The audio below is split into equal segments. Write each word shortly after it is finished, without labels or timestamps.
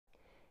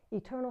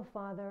Eternal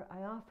Father,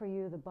 I offer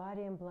you the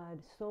body and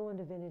blood, soul and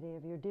divinity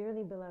of your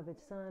dearly beloved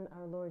Son,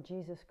 our Lord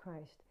Jesus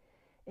Christ,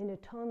 in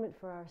atonement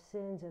for our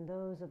sins and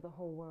those of the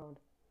whole world.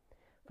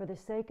 For the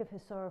sake of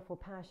his sorrowful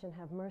passion,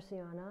 have mercy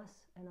on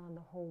us and on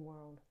the whole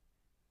world.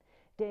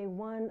 Day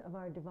 1 of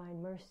our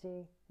Divine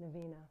Mercy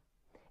Novena.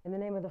 In the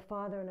name of the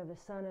Father, and of the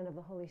Son, and of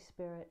the Holy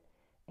Spirit.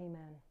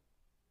 Amen.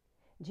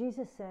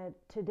 Jesus said,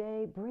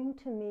 "Today bring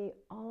to me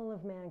all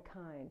of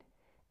mankind,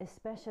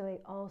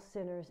 especially all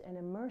sinners, and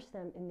immerse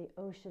them in the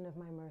ocean of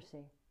my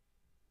mercy."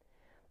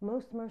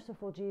 Most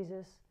merciful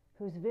Jesus,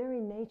 whose very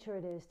nature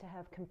it is to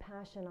have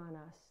compassion on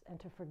us and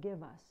to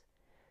forgive us,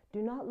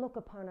 do not look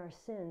upon our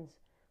sins,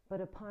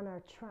 but upon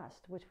our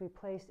trust, which we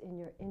place in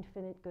your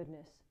infinite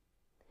goodness.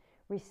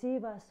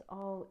 Receive us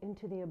all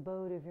into the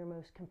abode of your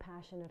most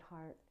compassionate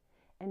heart,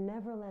 and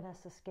never let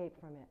us escape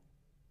from it.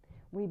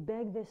 We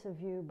beg this of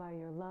you by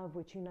your love,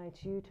 which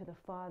unites you to the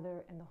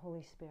Father and the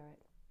Holy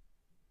Spirit.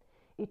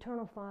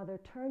 Eternal Father,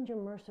 turn your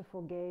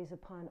merciful gaze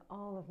upon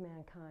all of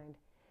mankind,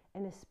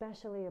 and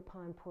especially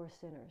upon poor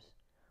sinners,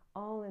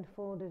 all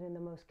enfolded in the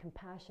most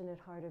compassionate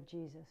heart of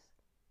Jesus.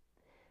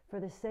 For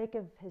the sake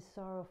of his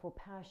sorrowful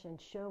passion,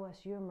 show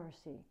us your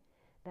mercy,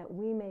 that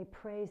we may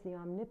praise the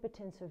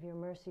omnipotence of your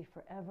mercy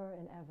forever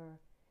and ever.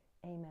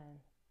 Amen.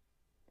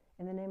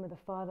 In the name of the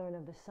Father, and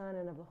of the Son,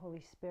 and of the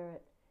Holy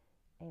Spirit.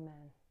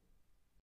 Amen.